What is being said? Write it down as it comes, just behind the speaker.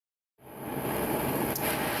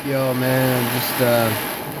Yo, man, I'm just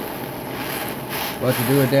about to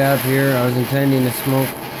do a dab here. I was intending to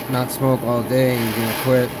not smoke all day and gonna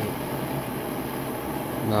quit.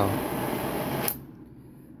 No,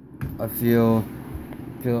 I feel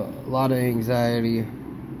a lot of anxiety.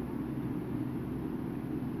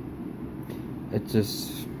 It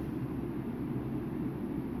just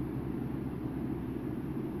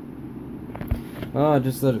I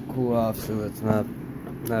just let it cool off so it's not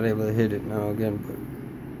able to hit it now again. But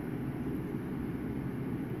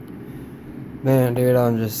man, dude,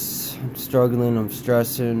 I'm struggling, I'm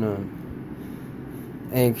stressing,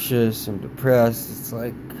 I'm anxious, I'm depressed. It's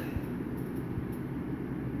like,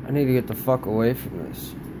 I need to get the fuck away from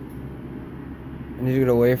this. I need to get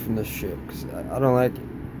away from this shit, because I don't like it,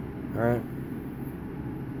 alright?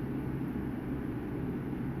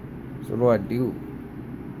 So what do?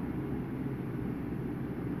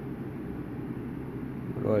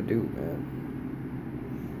 What do I do, man?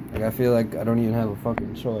 Like, I feel like I don't even have a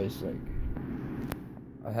fucking choice. Like,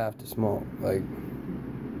 I have to smoke. Like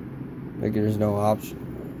there's no option.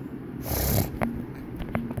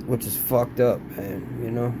 Which is fucked up, man,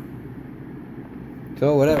 you know?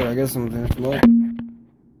 So, whatever, I guess I'm gonna smoke.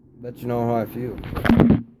 Let you know how I feel.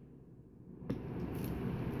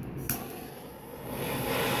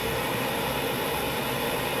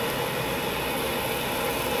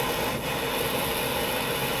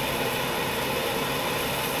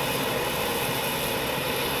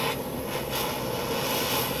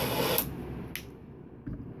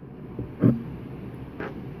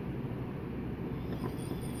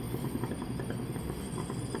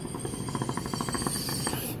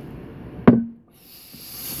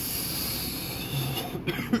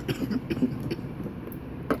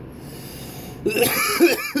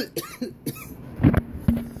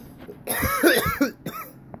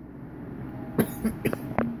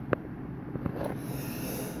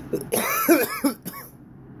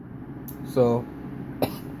 So,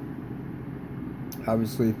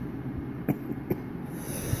 obviously,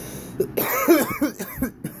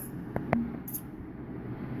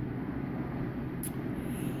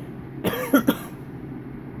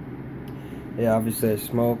 yeah, obviously I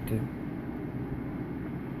smoked.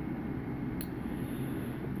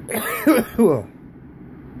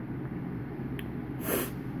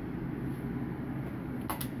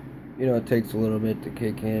 You know, it takes a little bit to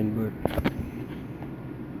kick in, but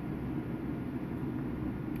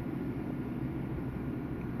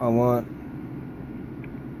I want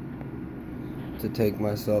to take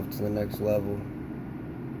myself to the next level.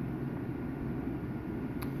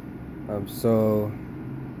 I'm so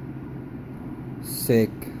sick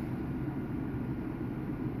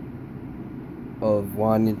of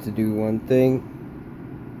wanting to do one thing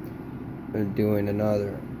and doing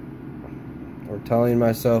another, or telling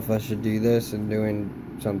myself I should do this and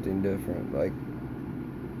doing something different. Like,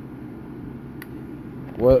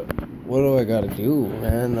 what do I gotta do,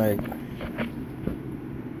 man? Like,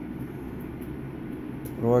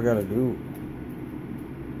 what do I gotta do?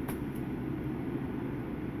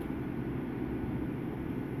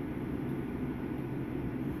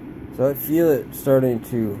 So I feel it starting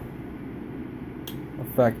to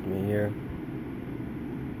affect me here.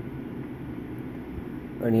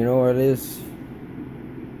 And you know what it is?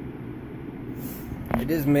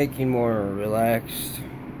 It is making more relaxed,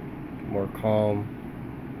 more calm.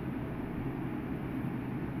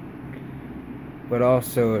 But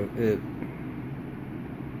also it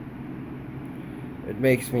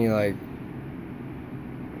makes me like,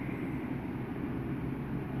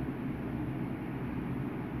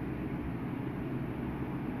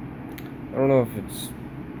 I don't know if it's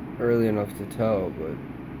early enough to tell, but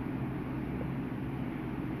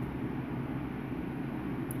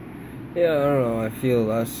yeah, I don't know, I feel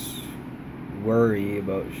less worry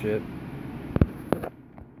about shit.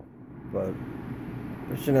 But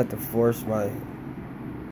I shouldn't have to force my